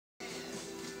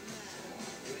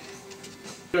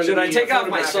Should I take off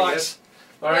my socks?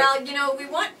 Right. Well, you know, we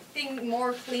want things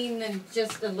more clean than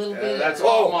just a little bit.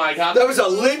 Oh my God! That was a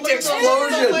lint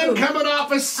explosion. Lint coming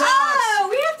off his socks. Oh,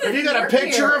 we have to. Have you got a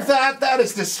picture of that? That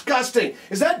is disgusting.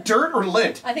 Is that dirt or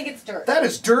lint? I think it's dirt. That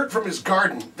is dirt from his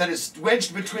garden that is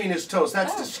wedged between his toes.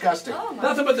 That's disgusting. Oh,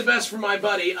 nothing but the best for my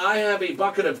buddy. I have a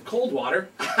bucket of cold water.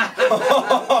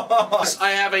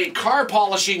 I have a car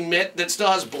polishing mitt that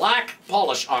still has black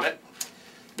polish on it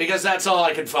because that's all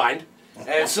I could find.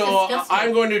 And so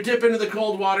I'm going to dip into the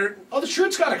cold water. Oh, the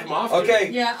shirt's got to come off. Okay.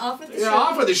 Yeah, off with the shirt. Yeah,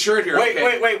 off with the shirt here.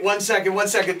 Wait, 1 second.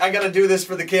 I got to do this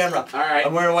for the camera. All right.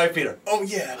 I'm wearing white beater. Oh,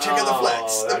 yeah, check out the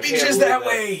flats. The beach is that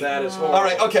way. That is horrible. All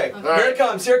right, okay. Here it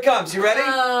comes, here it comes. You ready?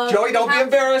 Joey, don't be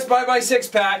embarrassed by my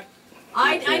six-pack.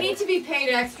 I need to be paid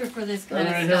extra for this kind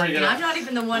of stuff. And I'm not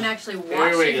even the one actually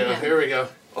washing him. Here we go.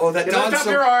 Oh, that Dawn's lift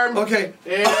up your arm. Okay.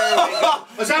 There we go.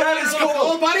 That is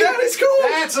cool, buddy. That is cool.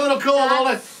 That's a little cool.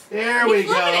 Hold it. There we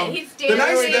go. The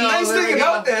nice thing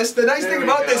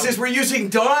about this is we're using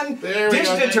Dawn dish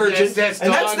detergent,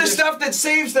 and that's the stuff that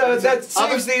saves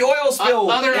the oil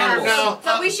spill. Other arm now.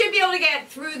 So we should be able to get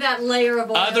through that layer of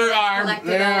oil. Other arm.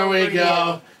 There we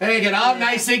go. There you get all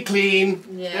nice and clean.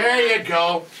 Yeah. There you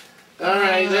go. All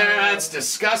right, there. That's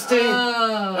disgusting.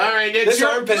 All right, it's this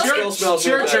armpit still smells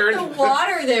your turn. The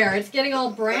water there, it's getting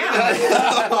all brown.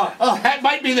 Oh, that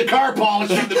might be the car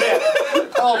polishing the mitt.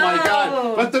 Oh my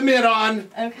God! Put the mitt on.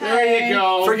 Okay. There you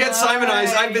go. Forget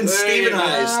Simonized. I've been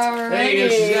Stevenized. There you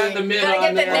go. She's got the mitt on.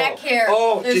 Gotta get the neck hair.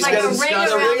 Oh, there's she's like got a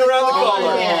ring around the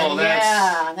collar.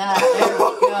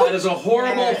 Oh, that is a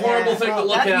horrible, horrible thing to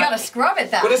look at. You gotta scrub it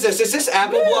that. What is this? Is this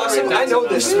apple blossom? I know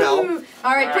this smell.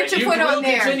 All right, put your foot on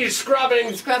there. Continue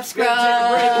scrubbing. Scrub.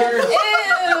 Ew.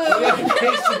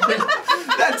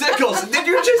 That tickles. Did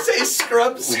you just say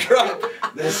scrub?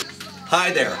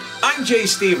 Hi there. I'm Jay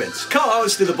Stevens,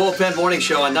 co-host of the Bullpen Morning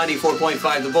Show on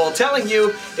 94.5 The Bull, telling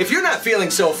you, if you're not feeling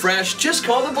so fresh, just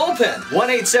call the Bullpen.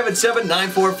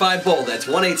 1-877-945-BULL. That's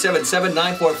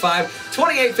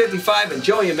 1-877-945-2855, and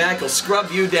Joey and Mac will scrub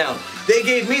you down. They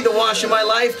gave me the wash of my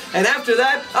life, and after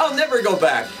that, I'll never go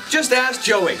back. Just ask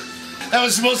Joey. That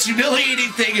was the most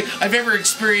humiliating thing I've ever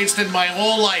experienced in my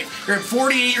whole life. You're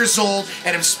 48 years old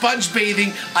and I'm sponge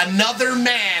bathing another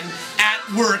man at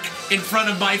work in front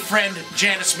of my friend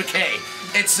Janice McKay.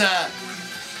 It's a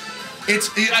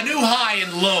new high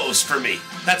and lows for me.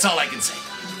 That's all I can say.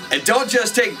 And don't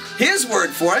just take his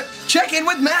word for it. Check in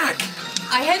with Mac.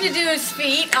 I had to do his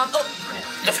feet.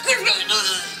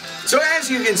 So as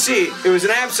you can see, it was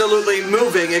an absolutely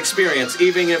moving experience,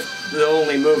 even if the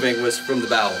only moving was from the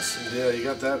bowels. Yeah, you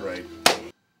got that right.